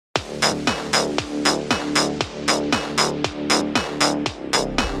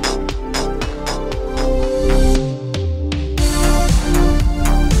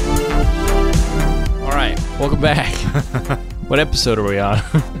Welcome back. What episode are we on?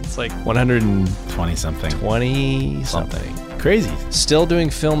 It's like 120 something. 20 something. Crazy. Still doing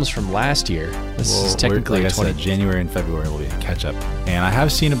films from last year. This is technically like I said, January and February will be a catch up. And I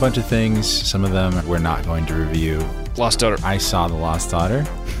have seen a bunch of things. Some of them we're not going to review. Lost Daughter. I saw The Lost Daughter.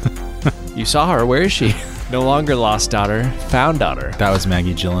 You saw her. Where is she? No longer Lost Daughter. Found Daughter. That was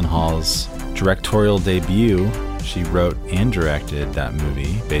Maggie Gyllenhaal's directorial debut. She wrote and directed that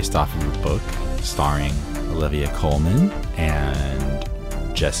movie based off of a book starring Olivia Colman and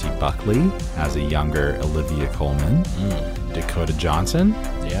Jessie Buckley as a younger Olivia Colman. Dakota Johnson.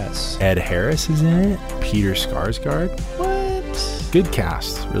 Yes. Ed Harris is in it. Peter Skarsgård. What? Good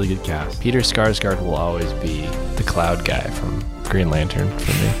cast. Really good cast. Peter Skarsgård will always be the cloud guy from Green Lantern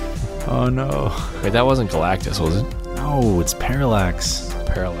for me. Oh no. Wait, that wasn't Galactus, was it? No, it's Parallax.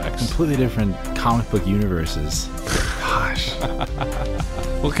 Parallax. Completely different comic book universes. Gosh.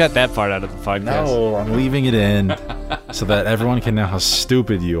 We'll cut that part out of the podcast. No, I'm leaving it in so that everyone can know how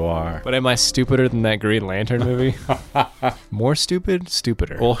stupid you are. But am I stupider than that Green Lantern movie? More stupid?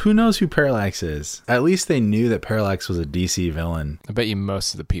 Stupider. Well, who knows who Parallax is? At least they knew that Parallax was a DC villain. I bet you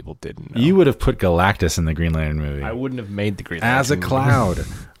most of the people didn't know. You would have put Galactus in the Green Lantern movie. I wouldn't have made the Green Lantern as a cloud.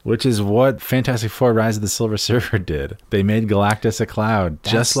 Which is what Fantastic Four Rise of the Silver Surfer did. They made Galactus a cloud,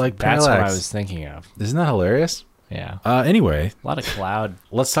 just like Parallax. That's what I was thinking of. Isn't that hilarious? Yeah. Anyway. A lot of cloud.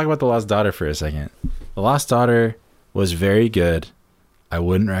 Let's talk about The Lost Daughter for a second. The Lost Daughter was very good. I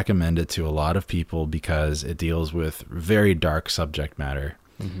wouldn't recommend it to a lot of people because it deals with very dark subject matter.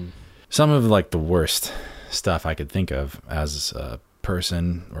 Mm-hmm. Some of like the worst stuff I could think of as a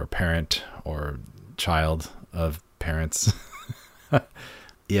person or parent or child of parents.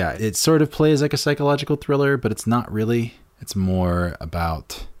 Yeah, it sort of plays like a psychological thriller, but it's not really. It's more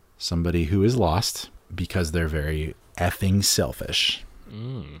about somebody who is lost because they're very effing selfish.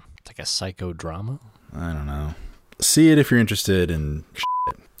 It's like a psychodrama? I don't know. See it if you're interested in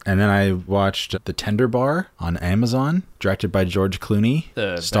shit. And then I watched The Tender Bar on Amazon, directed by George Clooney,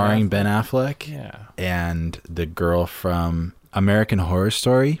 starring Ben Affleck, and the girl from American Horror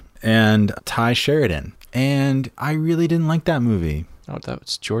Story, and Ty Sheridan. And I really didn't like that movie. Oh, that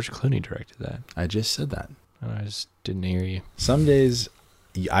was George Clooney directed that. I just said that. Oh, I just didn't hear you. Some days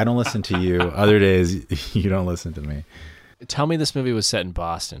I don't listen to you. Other days you don't listen to me. Tell me this movie was set in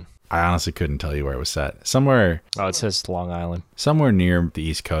Boston. I honestly couldn't tell you where it was set. Somewhere. Oh, it says Long Island. Somewhere near the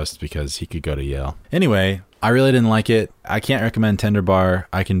East Coast because he could go to Yale. Anyway, I really didn't like it. I can't recommend Tender Bar.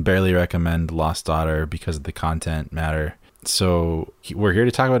 I can barely recommend Lost Daughter because of the content matter. So we're here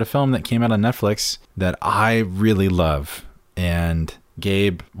to talk about a film that came out on Netflix that I really love. And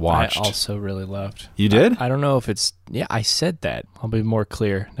Gabe watched. I also really loved. You did? I don't know if it's... Yeah, I said that. I'll be more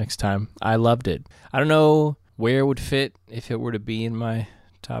clear next time. I loved it. I don't know where it would fit if it were to be in my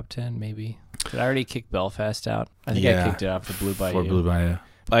top 10, maybe. Did I already kick Belfast out? I think I kicked it out for Blue Bayou. For Blue Bayou.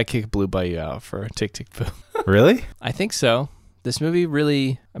 I kicked Blue Bayou out for Tick Tick Boom. Really? I think so. This movie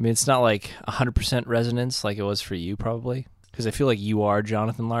really... I mean, it's not like 100% resonance like it was for you, probably. Because I feel like you are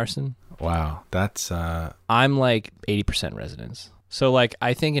Jonathan Larson. Wow, that's... I'm like 80% resonance. So like,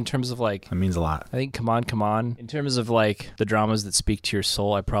 I think in terms of like... That means a lot. I think Come On, Come On. In terms of like the dramas that speak to your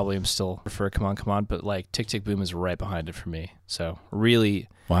soul, I probably am still prefer Come On, Come On. But like Tick Tick Boom is right behind it for me. So really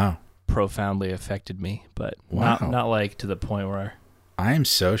profoundly affected me. But not like to the point where... I am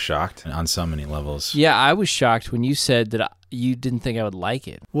so shocked on so many levels. Yeah, I was shocked when you said that you didn't think I would like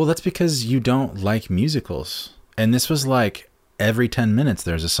it. Well, that's because you don't like musicals. And this was like every 10 minutes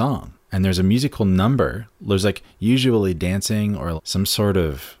there's a song. And there's a musical number. There's like usually dancing or some sort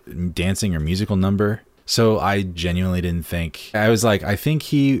of dancing or musical number. So I genuinely didn't think... I was like, I think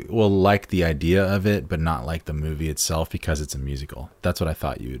he will like the idea of it, but not like the movie itself because it's a musical. That's what I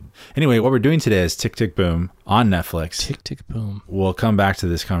thought you would... Anyway, what we're doing today is Tick Tick Boom on Netflix. Tick Tick Boom. We'll come back to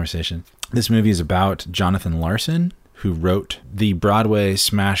this conversation. This movie is about Jonathan Larson, who wrote the Broadway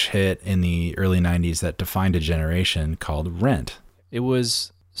smash hit in the early 90s that defined a generation called Rent. It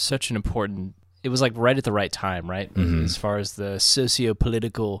was such an important... It was like right at the right time, right? Mm-hmm. As far as the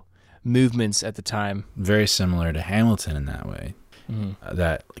socio-political movements at the time. Very similar to Hamilton in that way.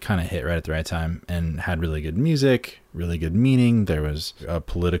 That kind of hit right at the right time and had really good music, really good meaning. There was a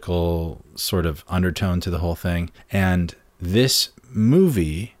political sort of undertone to the whole thing. And this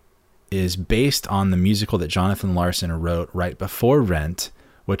movie is based on the musical that Jonathan Larson wrote right before Rent,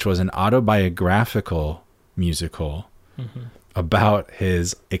 which was an autobiographical musical about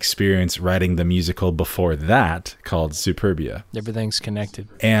his experience writing the musical before that called Superbia. Everything's connected.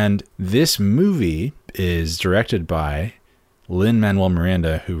 And this movie is directed by Lin-Manuel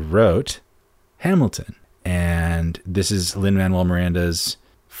Miranda, who wrote Hamilton. And this is Lin-Manuel Miranda's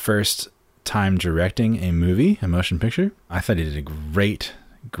first time directing a movie, a motion picture. I thought he did a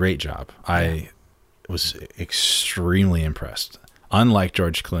great job. I was extremely impressed. Unlike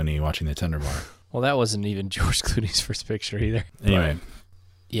George Clooney watching The Tender Bar. Well, that wasn't even George Clooney's first picture either. Anyway.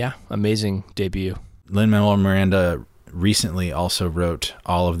 Yeah, amazing debut. Lin-Manuel Miranda recently also wrote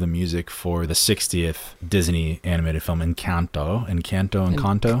all of the music for the 60th Disney animated film Encanto.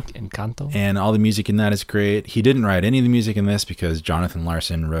 And all the music in that is great. He didn't write any of the music in this because Jonathan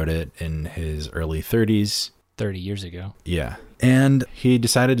Larson wrote it in his early 30s. 30 years ago. Yeah. And he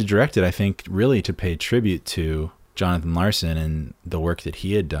decided to direct it, I think, really to pay tribute to Jonathan Larson and the work that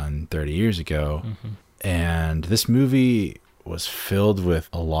he had done 30 years ago. Mm-hmm. And this movie was filled with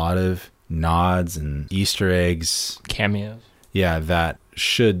a lot of nods and Easter eggs. Cameos. Yeah, that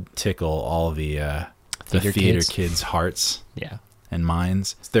should tickle all the theater kids' hearts and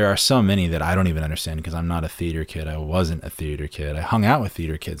minds. There are so many that I don't even understand because I'm not a theater kid. I wasn't a theater kid. I hung out with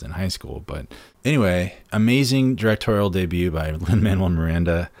theater kids in high school. But anyway, amazing directorial debut by Lin-Manuel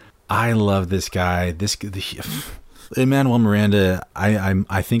Miranda. I love this guy. Lin-Manuel Miranda,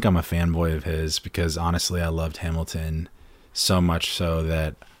 I think I'm a fanboy of his because honestly I loved Hamilton so much so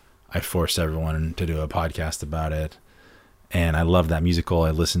that I forced everyone to do a podcast about it. And I love that musical.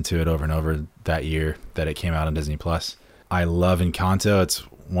 I listened to it over and over that year that it came out on Disney+. I love Encanto. It's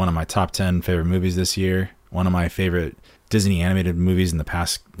one of my top 10 favorite movies this year. One of my favorite Disney animated movies in the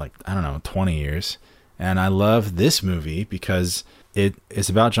past, 20 years. And I love this movie because it is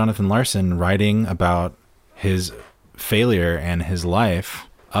about Jonathan Larson writing about his failure and his life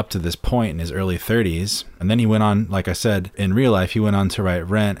up to this point in his early 30s. And then he went on, like I said, in real life, he went on to write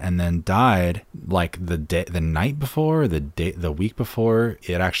Rent and then died the night before, the week before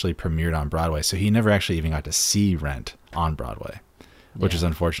it actually premiered on Broadway. So he never actually even got to see Rent on Broadway, which is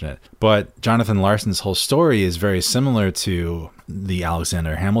unfortunate. But Jonathan Larson's whole story is very similar to the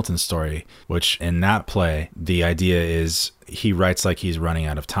Alexander Hamilton story, which in that play, the idea is he writes like he's running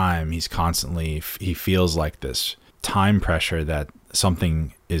out of time. He's constantly, he feels like this time pressure that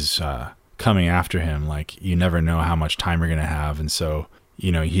something is coming after him. Like you never know how much time you're going to have. And so,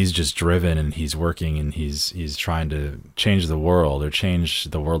 he's just driven and he's working and he's trying to change the world or change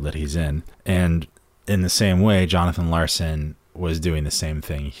the world that he's in. And in the same way, Jonathan Larson was doing the same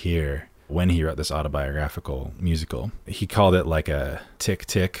thing here when he wrote this autobiographical musical. He called it like a tick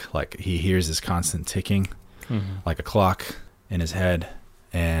tick, like he hears this constant ticking, like a clock in his head.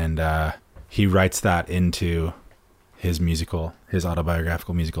 And he writes that into his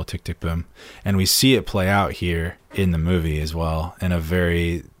autobiographical musical, Tick, Tick, Boom. And we see it play out here in the movie as well in a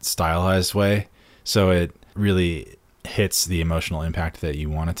very stylized way. So it really hits the emotional impact that you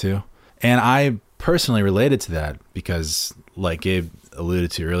want it to. And I personally related to that because, like Gabe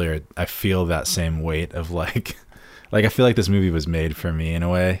alluded to earlier, I feel that same weight of I feel like this movie was made for me in a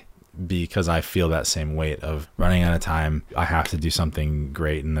way because I feel that same weight of running out of time. I have to do something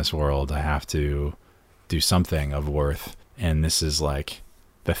great in this world. I have to do something of worth, and this is like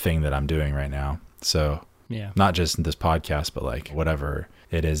the thing that I'm doing right now. So not just in this podcast, but like whatever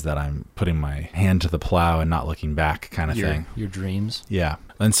it is that I'm putting my hand to the plow and not looking back kind of thing. Your dreams. Yeah.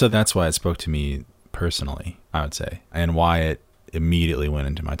 And so that's why it spoke to me personally, I would say, and why it immediately went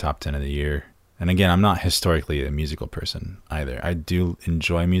into my top 10 of the year. And again, I'm not historically a musical person either. I do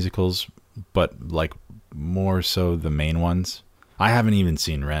enjoy musicals, but like more so the main ones. I haven't even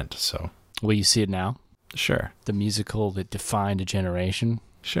seen Rent, so. Will you see it now? Sure. The musical that defined a generation.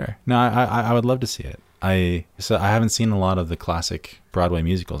 Sure. No, I would love to see it. I haven't seen a lot of the classic Broadway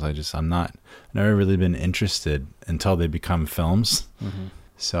musicals. I've never really been interested until they become films. Mm-hmm.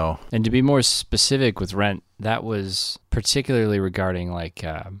 So. And to be more specific with Rent, that was particularly regarding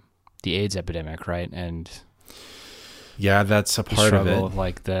the AIDS epidemic, right? And yeah, that's a part of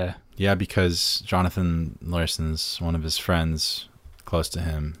it. Yeah, because Jonathan Larson's one of his friends close to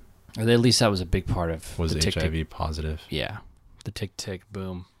him. Or at least that was a big part of was the HIV positive. Yeah. The Tick Tick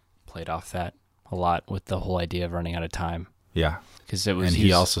Boom played off that a lot with the whole idea of running out of time. Yeah. Because it was, and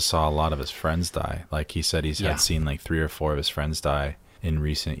he also saw a lot of his friends die. Like he said, had seen 3 or 4 of his friends die in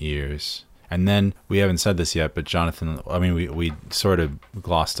recent years. And then we haven't said this yet, but we sort of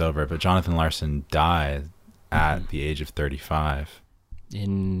glossed over it, but Jonathan Larson died at the age of 35.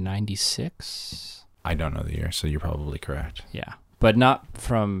 In 96? I don't know the year, so you're probably correct. Yeah. But not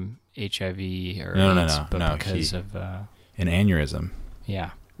from HIV or AIDS, but because of an aneurysm. Yeah.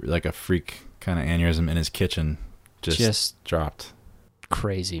 Like a freak kind of aneurysm in his kitchen just dropped.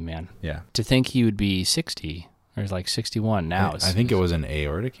 Crazy, man. Yeah. To think he would be 60 or 61 now. I think it was an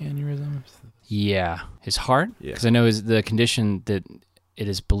aortic aneurysm. Yeah. His heart? Because I know the condition that it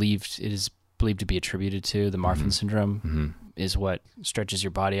is believed to be attributed to, the Marfan syndrome, is what stretches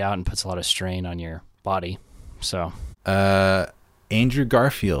your body out and puts a lot of strain on your body. So, Andrew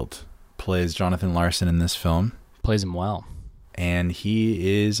Garfield plays Jonathan Larson in this film. Plays him well. And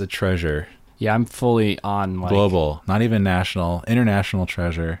he is a treasure. Yeah, I'm fully on global, not even national, international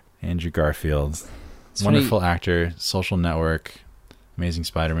treasure. Andrew Garfield. Wonderful actor, Social Network, Amazing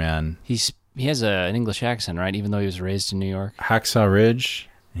Spider-Man. He has an English accent, right? Even though he was raised in New York. Hacksaw Ridge.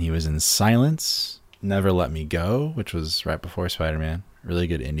 And he was in Silence, Never Let Me Go, which was right before Spider-Man. Really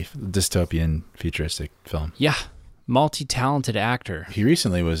good indie, dystopian, futuristic film. Yeah, multi-talented actor. He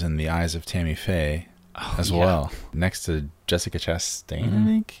recently was in The Eyes of Tammy Faye as well, next to Jessica Chastain, I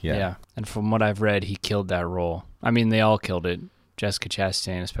think. Yeah, and from what I've read, he killed that role. I mean, they all killed it, Jessica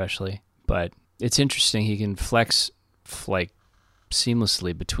Chastain especially. But it's interesting, he can flex like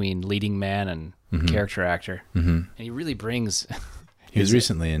seamlessly between leading man and character actor. And he really brings... He was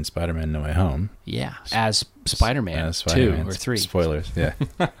recently in Spider-Man No Way Home. Yeah, as Spider-Man 2 or 3. Spoilers, yeah.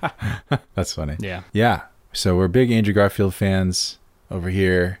 That's funny. Yeah. Yeah, so we're big Andrew Garfield fans over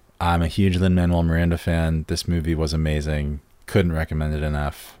here. I'm a huge Lin-Manuel Miranda fan. This movie was amazing. Couldn't recommend it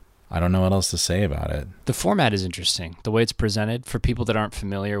enough. I don't know what else to say about it. The format is interesting. The way it's presented, for people that aren't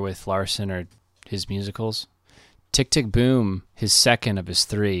familiar with Larson or his musicals, Tick, Tick, Boom, his second of his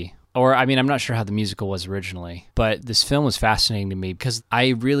 3... Or, I mean, I'm not sure how the musical was originally, but this film was fascinating to me because I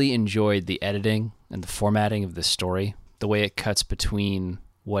really enjoyed the editing and the formatting of the story, the way it cuts between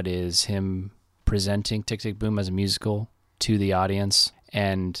what is him presenting Tick, Tick, Boom as a musical to the audience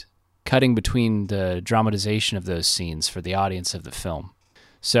and cutting between the dramatization of those scenes for the audience of the film.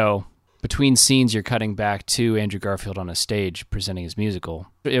 So, between scenes, you're cutting back to Andrew Garfield on a stage presenting his musical.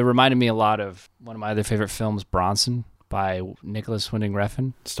 It reminded me a lot of one of my other favorite films, Bronson, by Nicholas Winding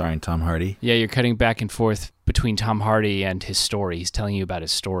Refn. Starring Tom Hardy. Yeah, you're cutting back and forth between Tom Hardy and his story. He's telling you about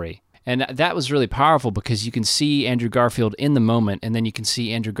his story. And that was really powerful because you can see Andrew Garfield in the moment, and then you can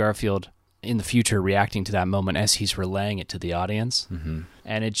see Andrew Garfield in the future reacting to that moment as he's relaying it to the audience.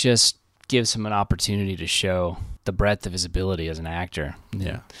 And it just gives him an opportunity to show the breadth of his ability as an actor.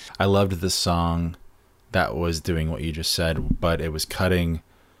 Yeah. I loved this song that was doing what you just said, but it was cutting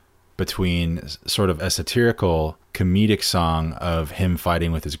between sort of a satirical comedic song of him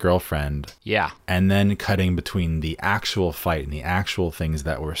fighting with his girlfriend. Yeah. And then cutting between the actual fight and the actual things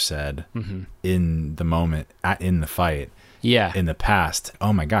that were said in the moment, in the fight. Yeah. In the past.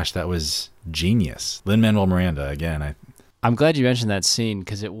 Oh my gosh, that was genius. Lin-Manuel Miranda, again. I'm glad you mentioned that scene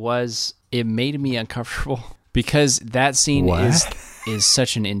because it made me uncomfortable because that scene is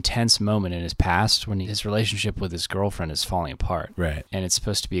such an intense moment in his past when his relationship with his girlfriend is falling apart. Right. And it's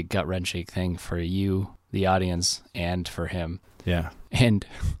supposed to be a gut-wrenching thing for you, the audience, and for him. Yeah. And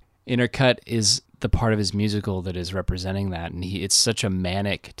intercut is the part of his musical that is representing that. And it's such a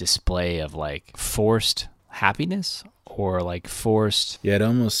manic display of like forced happiness or like forced... Yeah, it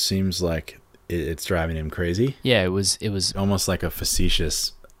almost seems like it's driving him crazy. Yeah, it was almost like a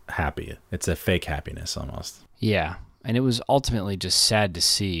facetious happy. It's a fake happiness almost. Yeah. And it was ultimately just sad to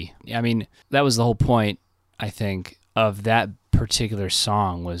see. I mean, that was the whole point, I think, of that particular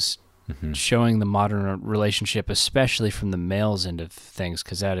song was showing the modern relationship, especially from the male's end of things,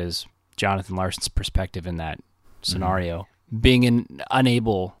 because that is Jonathan Larson's perspective in that scenario. Being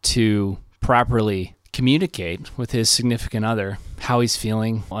unable to properly communicate with his significant other how he's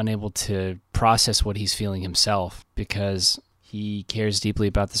feeling, unable to process what he's feeling himself, because he cares deeply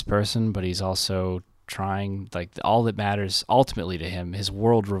about this person, but he's also... trying, like, all that matters ultimately to him, his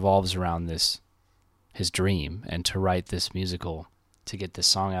world revolves around his dream, and to write this musical, to get this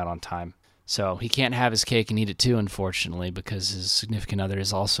song out on time. So he can't have his cake and eat it too, unfortunately, because his significant other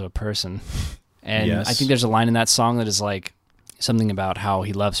is also a person. And I think there's a line in that song that is like something about how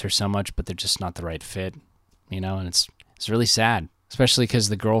he loves her so much, but they're just not the right fit, and it's really sad, especially because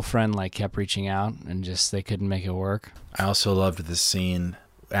the girlfriend like kept reaching out and just they couldn't make it work. I also loved this scene.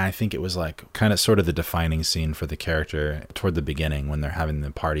 And I think it was like kind of sort of the defining scene for the character toward the beginning when they're having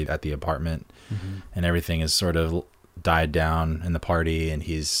the party at the apartment and everything is sort of died down in the party and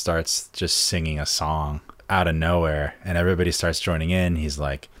he starts just singing a song out of nowhere and everybody starts joining in. He's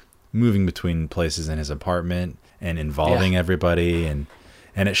like moving between places in his apartment and involving everybody. And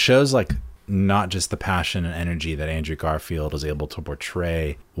it shows like not just the passion and energy that Andrew Garfield was able to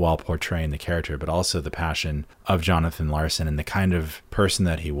portray while portraying the character, but also the passion of Jonathan Larson and the kind of person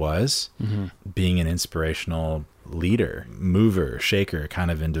that he was, being an inspirational leader, mover, shaker kind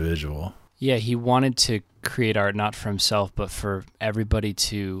of individual. Yeah, he wanted to create art not for himself, but for everybody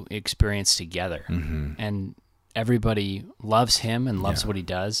to experience together. And everybody loves him and loves what he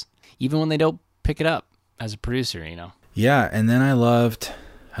does, even when they don't pick it up as a producer, Yeah, and then I loved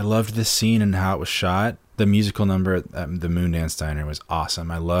this scene and how it was shot. The musical number at the Moondance Diner was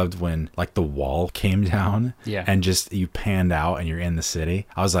awesome. I loved when like the wall came down and just you panned out and you're in the city.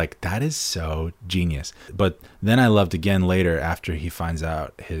 I was like, that is so genius. But then I loved again later after he finds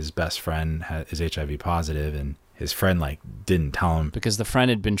out his best friend is HIV positive and his friend like didn't tell him because the friend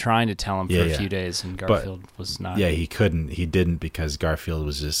had been trying to tell him for a few days and Garfield was not. Yeah, he didn't because Garfield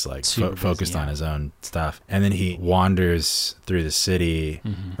was just like focused on his own stuff. And then he wanders through the city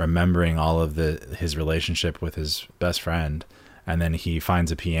remembering all of his relationship with his best friend. And then he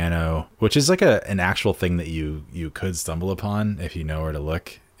finds a piano, which is like an actual thing that you could stumble upon if you know where to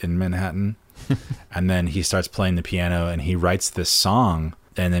look in Manhattan. And then he starts playing the piano and he writes this song.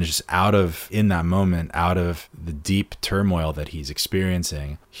 And then just in that moment, out of the deep turmoil that he's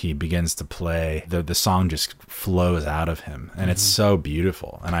experiencing, he begins to play. The song just flows out of him. And it's so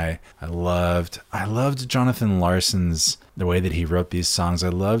beautiful. And I loved Jonathan Larson's, the way that he wrote these songs. I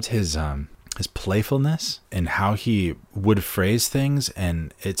loved his playfulness and how he would phrase things.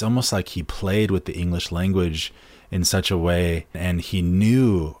 And it's almost like he played with the English language in such a way. And he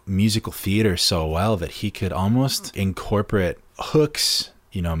knew musical theater so well that he could almost incorporate hooks,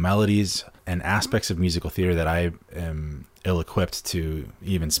 melodies and aspects of musical theater that I am ill-equipped to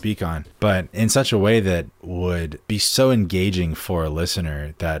even speak on, but in such a way that would be so engaging for a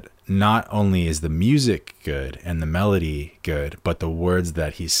listener that not only is the music good and the melody good, but the words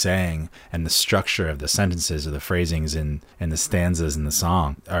that he's saying and the structure of the sentences or the phrasings and the stanzas in the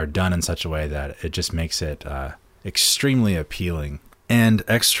song are done in such a way that it just makes it extremely appealing and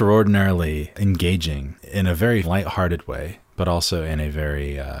extraordinarily engaging in a very lighthearted way, but also in a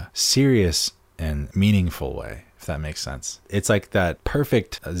very serious and meaningful way, if that makes sense. It's like that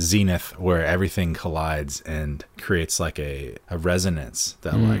perfect zenith where everything collides and creates like a resonance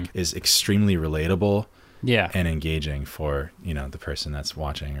that like is extremely relatable and engaging for, the person that's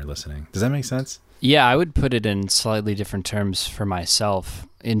watching or listening. Does that make sense? Yeah, I would put it in slightly different terms for myself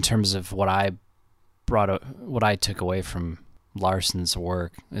in terms of what I took away from Larson's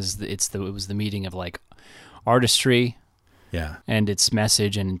work it was the meeting of like artistry and its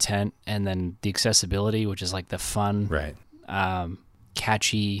message and intent, and then the accessibility, which is like the fun,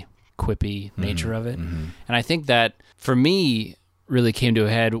 catchy, quippy nature of it. And I think that for me really came to a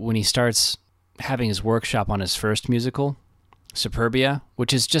head when he starts having his workshop on his first musical, Superbia,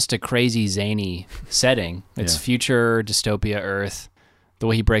 which is just a crazy zany setting. It's future dystopia Earth. The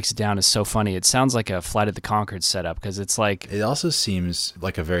way he breaks it down is so funny. It sounds like a Flight of the Conchords setup because it's like... It also seems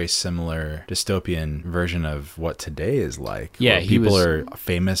like a very similar dystopian version of what today is like. Yeah, people are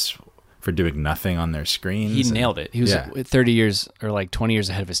famous for doing nothing on their screens. He nailed it. He was 30 years or like 20 years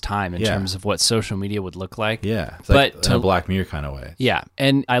ahead of his time in terms of what social media would look like. Yeah, it's like in a Black Mirror kind of way. Yeah,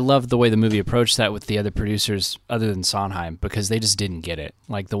 and I love the way the movie approached that with the other producers other than Sondheim because they just didn't get it.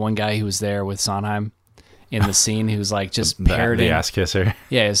 Like the one guy who was there with Sondheim in the scene who's like just parroting. The ass kisser.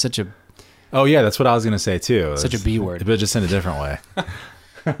 Yeah, it's such a... Oh yeah, that's what I was going to say too. Such a B word. But just in a different way.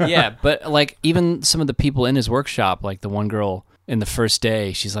 Yeah, but like even some of the people in his workshop, like the one girl in the first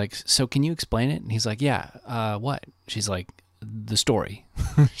day, she's like, so can you explain it? And he's like, yeah, what? She's like, the story.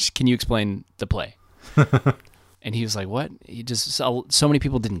 Can you explain the play? And he was like, what? He just... So many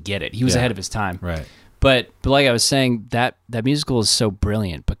people didn't get it. He was ahead of his time. Right. But like I was saying, that musical is so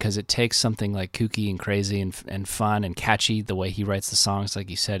brilliant because it takes something like kooky and crazy and fun and catchy. The way he writes the songs, like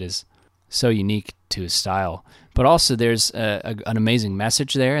you said, is so unique to his style. But also there's an amazing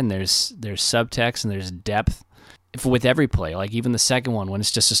message there, and there's subtext and there's depth with every play. Like even the second one, when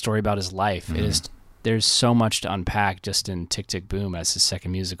it's just a story about his life, there's so much to unpack just in Tick, Tick, Boom as his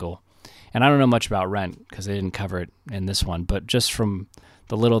second musical. And I don't know much about Rent because they didn't cover it in this one, but just from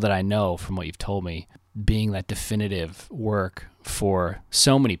the little that I know from what you've told me, being that definitive work for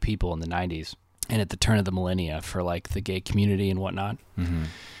so many people in the 90s and at the turn of the millennia for like the gay community and whatnot.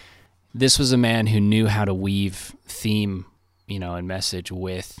 This was a man who knew how to weave theme, and message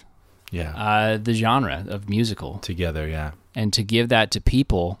with the genre of musical together. And to give that to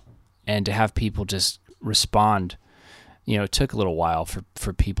people and to have people just respond, it took a little while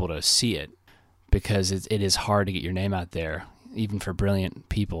for people to see it because it is hard to get your name out there, even for brilliant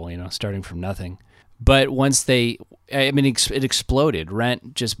people, starting from nothing. But once it exploded.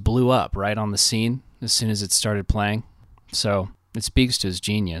 Rent just blew up right on the scene as soon as it started playing. So it speaks to his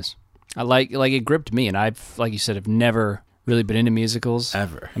genius. I like it gripped me, and I've, like you said, have never really been into musicals.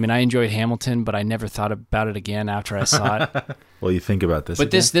 Ever. I mean, I enjoyed Hamilton, but I never thought about it again after I saw it. Well, you think about this. But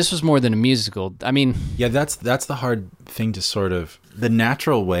again? This was more than a musical. I mean... Yeah, that's the hard thing to sort of... The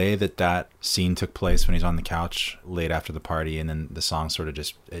natural way that scene took place when he's on the couch late after the party, and then the song sort of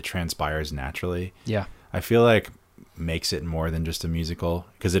just... It transpires naturally. Yeah. I feel like makes it more than just a musical,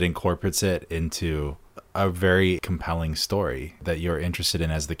 because it incorporates it into a very compelling story that you're interested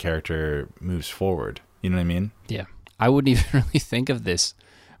in as the character moves forward. You know what I mean? Yeah. I wouldn't even really think of this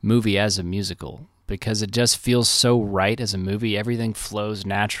movie as a musical because it just feels so right as a movie. Everything flows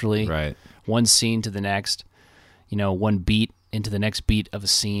naturally. Right. One scene to the next, one beat into the next beat of a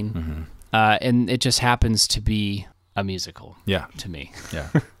scene. And it just happens to be a musical to me. Yeah.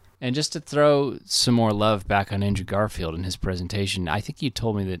 And just to throw some more love back on Andrew Garfield and his presentation, I think you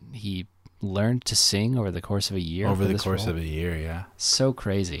told me that he learned to sing over the course of a year. Over the course of a year, yeah. So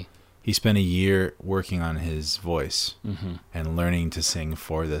crazy. He spent a year working on his voice and learning to sing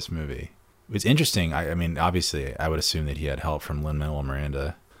for this movie. It's interesting. I mean, obviously, I would assume that he had help from Lin-Manuel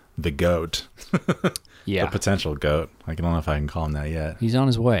Miranda, the GOAT. Yeah. The potential GOAT. I don't know if I can call him that yet. He's on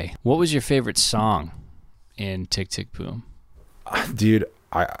his way. What was your favorite song in Tick, Tick, Boom? Dude,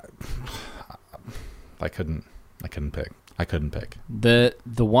 I couldn't pick. I couldn't pick. The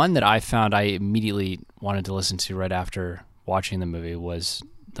one that I found I immediately wanted to listen to right after watching the movie was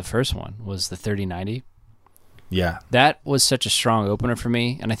the first one, was the 3090. Yeah. That was such a strong opener for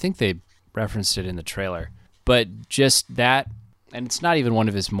me, and I think they referenced it in the trailer. But just that, and it's not even one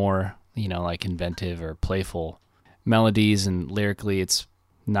of his more, like inventive or playful melodies, and lyrically it's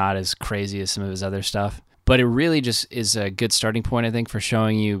not as crazy as some of his other stuff. But it really just is a good starting point, I think, for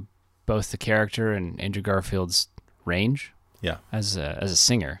showing you both the character and Andrew Garfield's range as a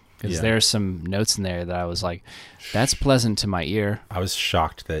singer. Because there's some notes in there that I was like, that's pleasant to my ear. I was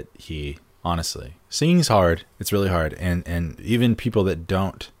shocked that honestly, singing's hard. It's really hard. And even people that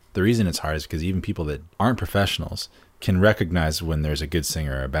don't, the reason it's hard is because even people that aren't professionals can recognize when there's a good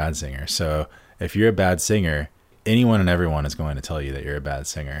singer or a bad singer. So if you're a bad singer, anyone and everyone is going to tell you that you're a bad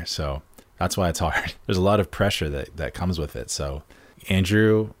singer. So that's why it's hard. There's a lot of pressure that comes with it. So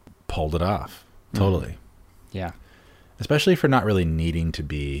Andrew pulled it off. Totally. Yeah. Especially for not really needing to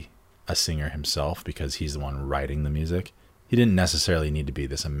be a singer himself because he's the one writing the music. He didn't necessarily need to be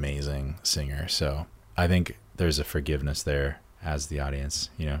this amazing singer. So I think there's a forgiveness there as the audience,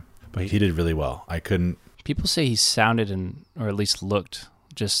 But he did really well. People say he sounded or at least looked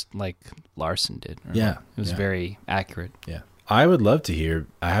just like Larson did. Yeah. It was very accurate. Yeah. I would love to hear,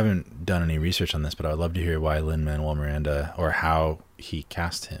 I haven't done any research on this, but I would love to hear why Lin-Manuel Miranda, or how he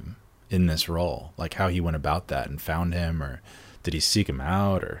cast him in this role, like how he went about that and found him, or did he seek him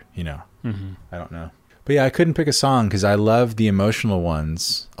out, or, I don't know. But yeah, I couldn't pick a song because I love the emotional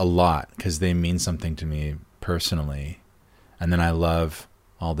ones a lot because they mean something to me personally. And then I love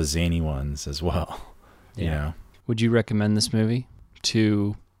all the zany ones as well, Would you recommend this movie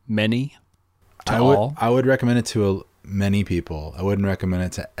to many? All? I would recommend it to many people. I wouldn't recommend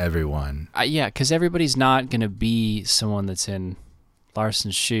it to everyone. Yeah, because everybody's not going to be someone that's in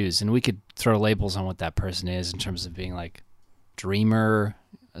Larson's shoes, and we could throw labels on what that person is in terms of being like dreamer,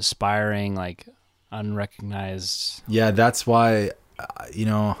 aspiring, like unrecognized. Yeah, that's why,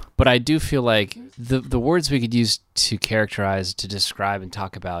 But I do feel like the words we could use to characterize, to describe and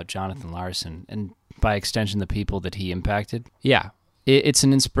talk about Jonathan Larson, and by extension the people that he impacted, it's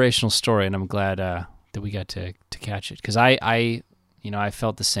an inspirational story, and I'm glad that we got to catch it, because I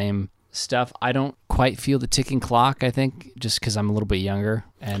felt the same stuff. I don't quite feel the ticking clock, I think, just because I'm a little bit younger,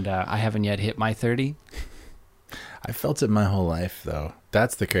 and I haven't yet hit my 30. I felt it my whole life, though.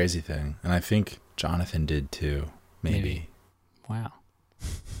 That's the crazy thing, and I think Jonathan did too, maybe. Wow.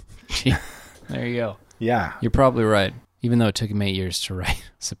 Gee, there you go. Yeah. You're probably right, even though it took him 8 years to write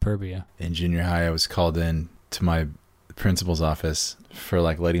Superbia. In junior high, I was called in to my principal's office for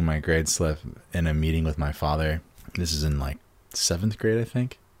letting my grade slip in a meeting with my father. This is in 7th grade, I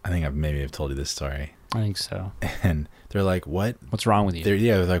think. I think I've told you this story. I think so. And they're like, "What? What's wrong with you?"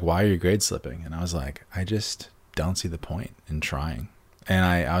 They're like, "Why are you grade slipping?" And I was like, "I just don't see the point in trying." And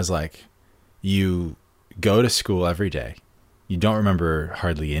I was like, "You go to school every day. You don't remember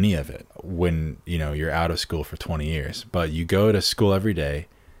hardly any of it when, you're out of school for 20 years. But you go to school every day,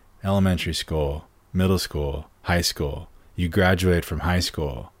 elementary school, middle school, high school. You graduate from high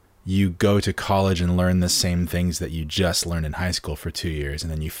school. You go to college and learn the same things that you just learned in high school for 2 years.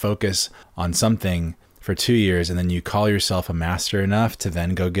 And then you focus on something for 2 years. And then you call yourself a master enough to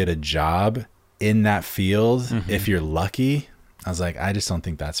then go get a job in that field if you're lucky." I was like, I just don't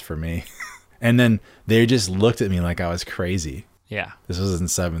think that's for me. And then they just looked at me like I was crazy. Yeah. This was in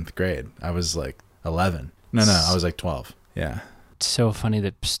 7th grade. I was 11. No, I was 12. Yeah. It's so funny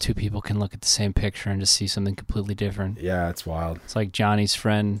that two people can look at the same picture and just see something completely different. Yeah, it's wild. It's like Johnny's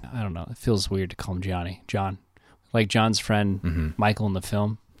friend. I don't know. It feels weird to call him Johnny. John. Like John's friend, Michael in the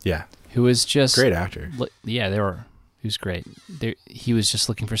film. Yeah. Who was just... Great actor. Yeah, he was great. He was just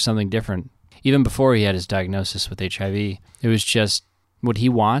looking for something different. Even before he had his diagnosis with HIV, it was just what he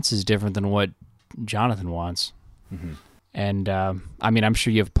wants is different than what Jonathan wants. Mm-hmm. And I mean, I'm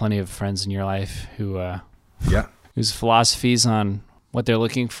sure you have plenty of friends in your life whose philosophies on what they're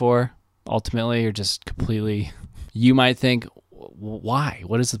looking for ultimately are just completely. You might think, why?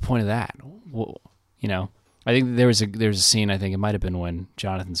 What is the point of that? Well, you know, I think there was a scene. I think it might have been when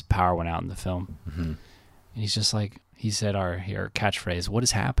Jonathan's power went out in the film, and he's just like, he said our catchphrase, "What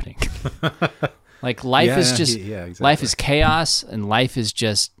is happening?" Like life is just exactly. Life is chaos, and life is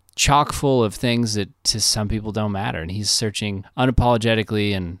just chock full of things that to some people don't matter. And he's searching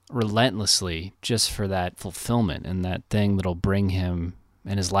unapologetically and relentlessly just for that fulfillment and that thing that'll bring him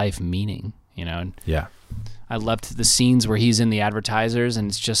and his life meaning. You know. And I loved the scenes where he's in the advertisers, and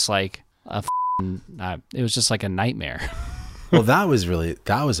it's just like it was just like a nightmare. Well, that was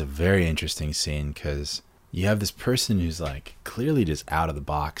a very interesting scene because you have this person who's like clearly just out of the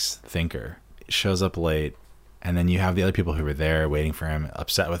box thinker, shows up late, and then you have the other people who were there waiting for him,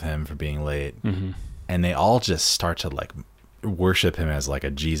 upset with him for being late, and they all just start to like worship him as like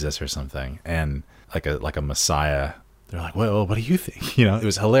a Jesus or something, and like a Messiah. They're like, well, what do you think? You know, it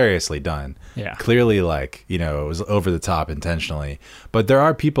was hilariously done. Yeah. Clearly, like, you know, it was over the top intentionally. But there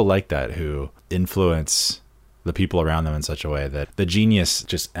are people like that who influence the people around them in such a way that the genius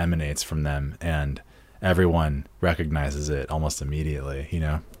just emanates from them and everyone recognizes it almost immediately, you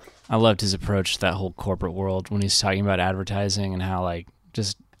know? I loved his approach to that whole corporate world when he's talking about advertising and how, like,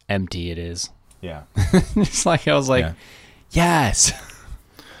 just empty it is. Yeah. It's like, I was like, yes,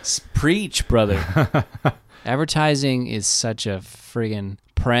 preach, brother. Advertising is such a friggin'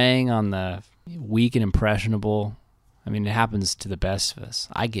 preying on the weak and impressionable. I mean, it happens to the best of us.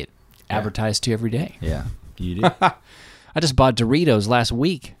 I get advertised to every day. Yeah, you do. I just bought Doritos last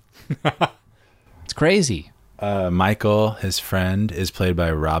week. It's crazy. Michael, his friend, is played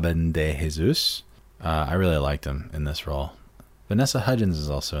by Robin De Jesus. I really liked him in this role. Vanessa Hudgens is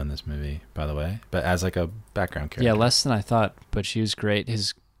also in this movie, by the way, but as like a background character. Yeah, less than I thought, but she was great.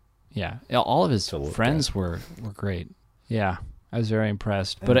 All of his friends were great. Yeah, I was very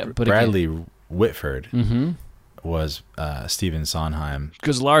impressed. But Bradley Whitford was Stephen Sondheim.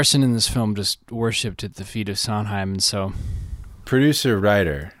 Because Larson in this film just worshipped at the feet of Sondheim, and so...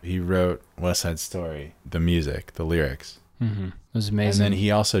 Producer-writer, he wrote West Side Story, the music, the lyrics. Mm-hmm. It was amazing. And then he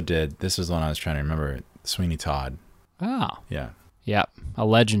also did, this is the one I was trying to remember, Sweeney Todd. Oh. Yeah. Yeah, a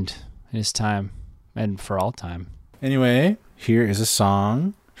legend in his time, and for all time. Anyway, here is a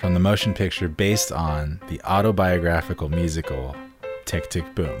song from the motion picture based on the autobiographical musical Tick,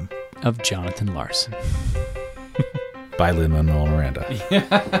 Tick, Boom of Jonathan Larson by Lin-Manuel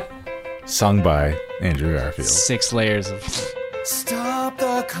Miranda. Sung by Andrew Garfield. 6 layers of... Stop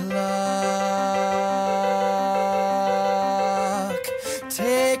the clock.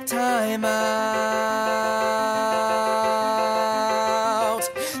 Take time out.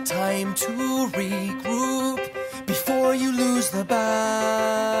 Time to regroup before you lose the bout.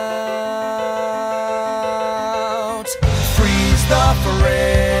 Freeze the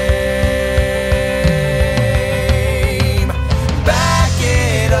frame. Back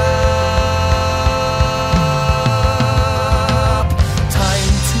it up.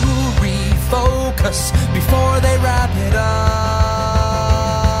 Time to refocus before they wrap it up.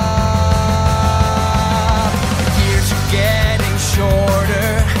 Years are getting shorter.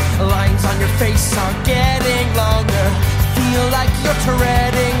 Lines on your face are getting longer. Feel like you're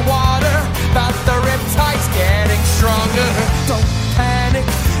treading water, but the riptide's getting stronger. Don't panic,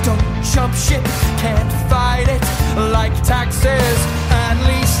 don't jump ship, can't fight it like taxes. At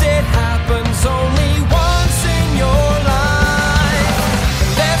least it happens only once in your life.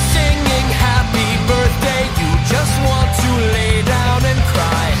 They're singing happy birthday, you just want to lay down and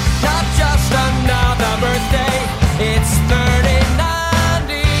cry. Not just another birthday, it's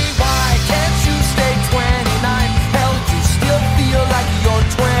 3090. Why can't you stay 29? Hell, you still feel like you're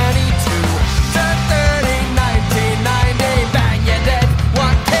 22. Turn 30, 1990, bang, you're dead.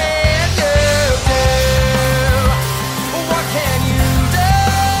 What can you do? What can you do?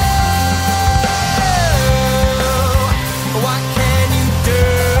 What can you do?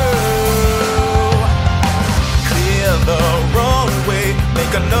 Clear the runway,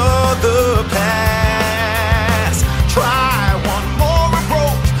 make another pass. Try one more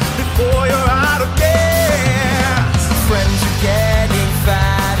approach before you're out of gas. Friends are getting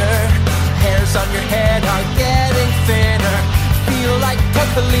fatter, hairs on your head are getting thinner. Feel like a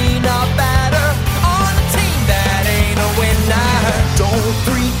cleanup batter on a team that ain't a winner. Don't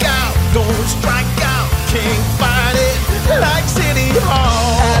freak out, don't strike out, can't fight it like City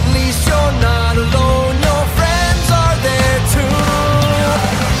Hall. At least you're not alone, your friends are there too.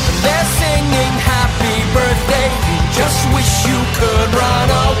 They're singing happy birthday, you just wish you could run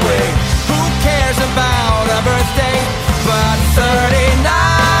away. Who cares?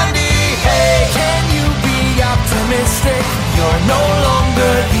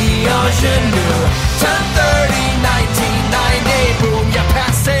 was you knew. Turn 30, 1990, boom, you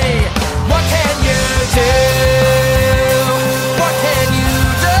passe. What can you do? What can you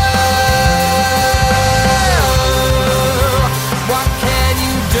do? What can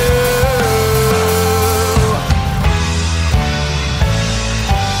you do?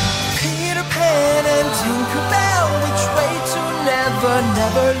 Peter Pan and Tinkerbell, which way to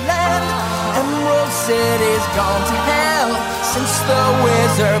Neverland? Emerald City's gone to hell since the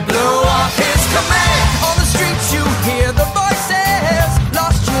wizard blew off his command. On the streets you hear the voices,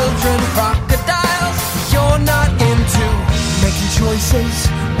 lost children, crocodiles. You're not into making choices,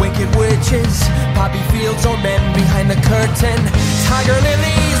 wicked witches, poppy fields or men behind the curtain, tiger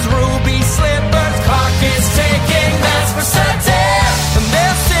lilies,